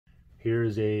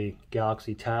Here's a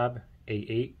Galaxy Tab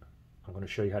A8. I'm going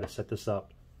to show you how to set this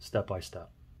up step by step.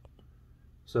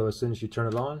 So as soon as you turn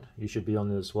it on, you should be on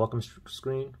this welcome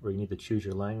screen where you need to choose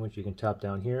your language. You can tap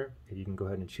down here and you can go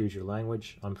ahead and choose your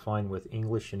language. I'm fine with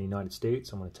English in the United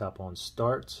States. I'm going to tap on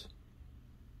Start.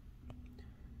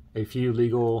 A few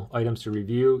legal items to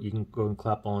review. You can go and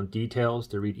clap on Details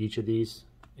to read each of these.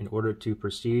 In order to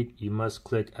proceed, you must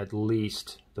click at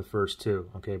least the first two,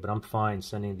 okay? But I'm fine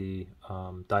sending the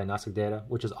diagnostic data,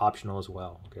 which is optional as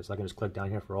well, okay? So I can just click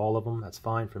down here for all of them. That's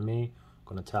fine for me.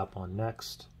 I'm going to tap on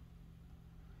Next.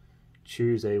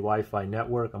 Choose a Wi-Fi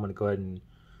network. I'm going to go ahead and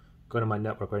go to my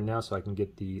network right now so I can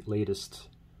get the latest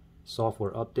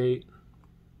software update.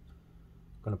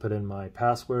 I'm going to put in my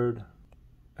password.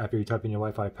 After you type in your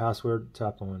Wi-Fi password,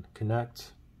 tap on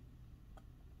Connect.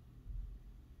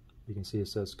 You can see it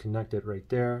says connected right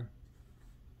there.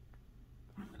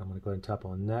 And I'm going to go ahead and tap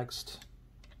on Next.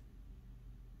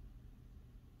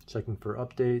 Checking for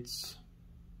updates.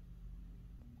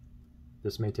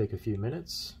 This may take a few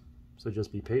minutes, so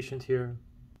just be patient here.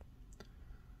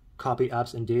 Copy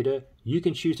apps and data. You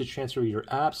can choose to transfer your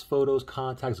apps, photos,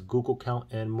 contacts, Google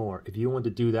account, and more. If you want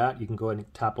to do that, you can go ahead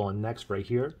and tap on Next right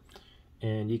here.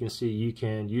 And you can see you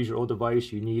can use your old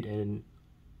device. You need an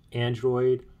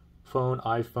Android phone,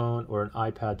 iPhone, or an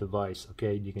iPad device.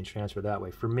 Okay, you can transfer that way.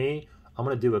 For me, I'm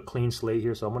going to do a clean slate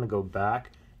here, so I'm going to go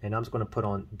back and I'm just going to put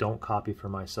on don't copy for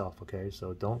myself. Okay,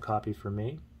 so don't copy for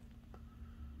me.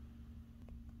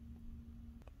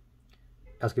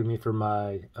 Asking me for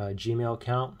my Gmail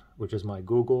account, which is my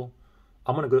Google.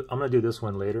 I'm gonna do this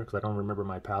one later because I don't remember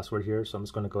my password here, so I'm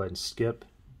just going to go ahead and skip.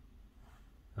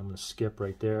 I'm going to skip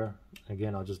right there.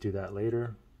 Again, I'll just do that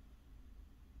later.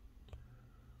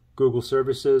 Google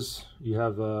services, you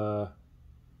have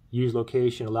use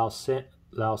location, allow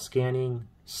scanning,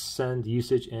 send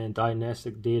usage and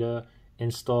diagnostic data,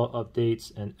 install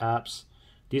updates and apps.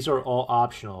 These are all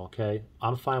optional, okay?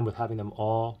 I'm fine with having them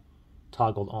all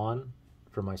toggled on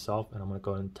for myself, and I'm going to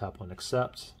go ahead and tap on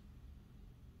Accept.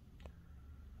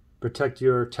 Protect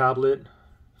your tablet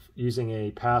using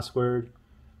a password.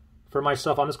 For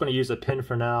myself, I'm just going to use a PIN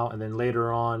for now, and then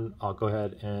later on, I'll go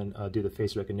ahead and do the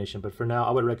face recognition. But for now,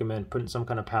 I would recommend putting some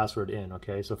kind of password in,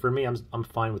 okay? So for me, I'm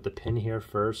fine with the PIN here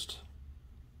first.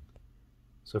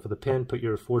 So for the PIN, put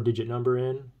your 4-digit number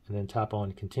in, and then tap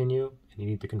on Continue. And you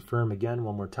need to confirm again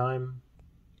one more time.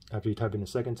 After you type in a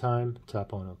second time,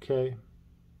 tap on OK.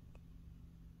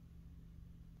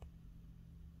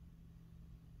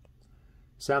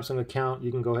 Samsung account, you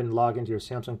can go ahead and log into your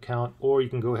Samsung account, or you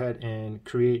can go ahead and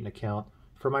create an account.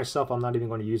 For myself, I'm not even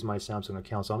going to use my Samsung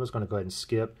account, so I'm just going to go ahead and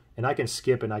skip. And I can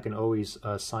skip and I can always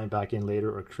sign back in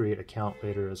later or create an account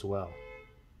later as well.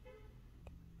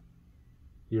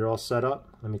 You're all set up.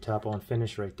 Let me tap on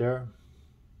Finish right there.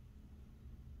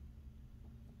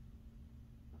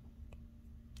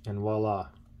 And voila,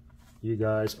 you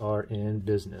guys are in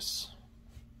business.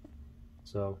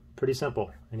 So pretty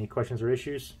simple. Any questions or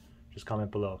issues? Just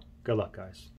comment below. Good luck, guys.